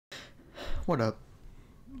What up?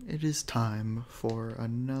 It is time for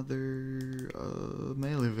another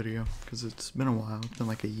Melee video, because it's been a while. It's been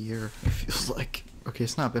like a year, it feels like. Okay,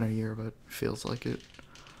 it's not been a year, but it feels like it.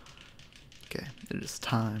 Okay, it is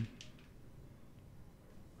time.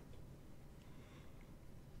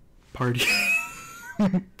 Party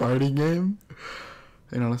party game?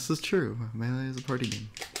 You know, this is true. Melee is a party game.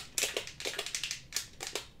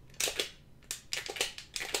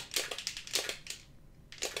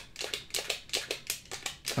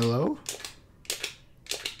 Hello?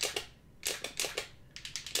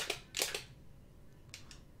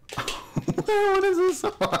 What is this?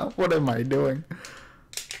 What am I doing?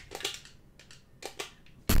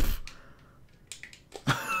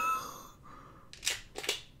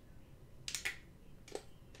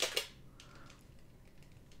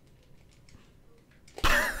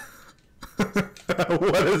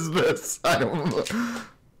 What is this? I don't know.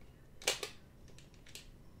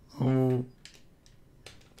 Oh.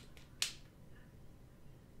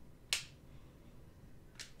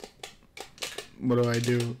 What do I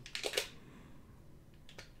do?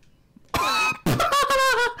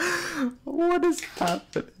 What is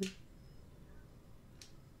happening?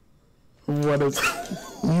 What is...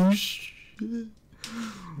 Oh shit.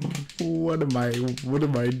 What am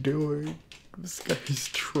I doing? This guy's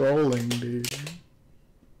trolling, dude.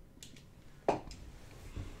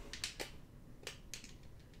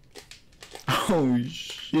 Oh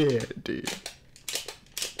shit, dude.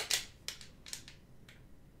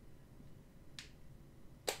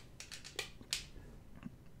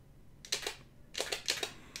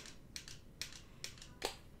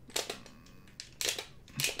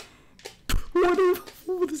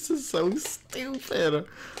 Oh, this is so stupid.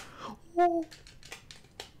 Oh.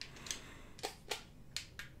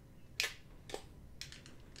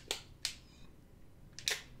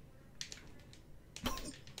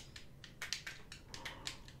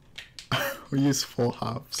 We use full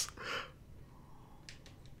hops.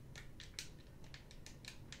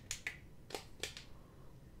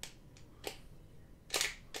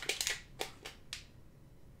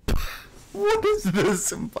 What is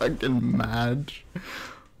this fucking match?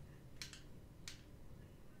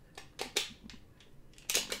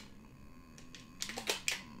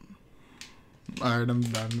 Alright, I'm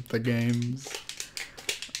done with the games.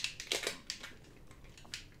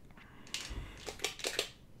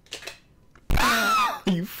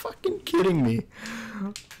 Are you fucking kidding me?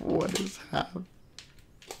 What is happening?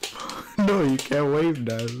 No, you can't wave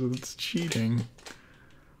dash. It's cheating.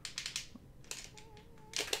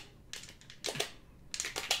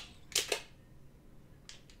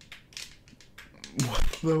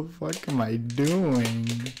 What the fuck am I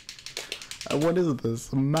doing? What is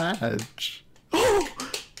this match? Oh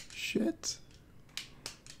shit!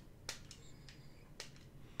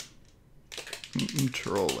 I'm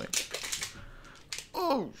trolling.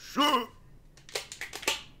 Oh shit!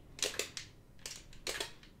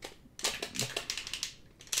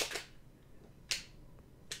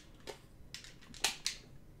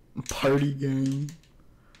 Party game.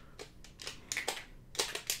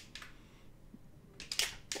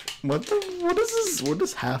 What is this? What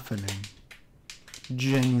is happening?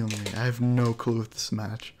 Genuinely, I have no clue with this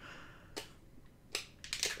match.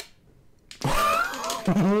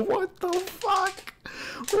 What the fuck?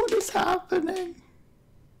 What is happening?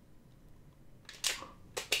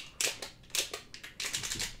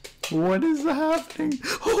 What is happening?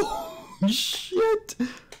 Oh shit!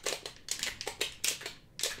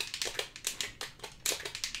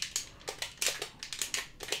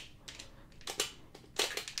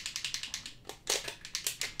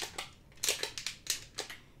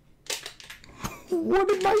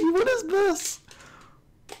 What is this?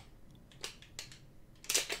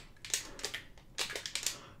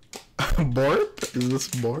 Borp? Is this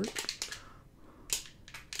Borp?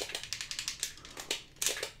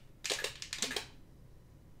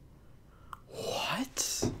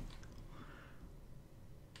 What?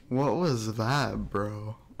 What was that,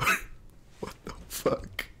 bro? What the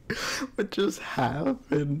fuck? What just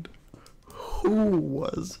happened? Who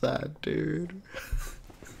was that, dude?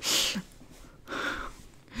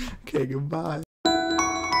 Okay, goodbye.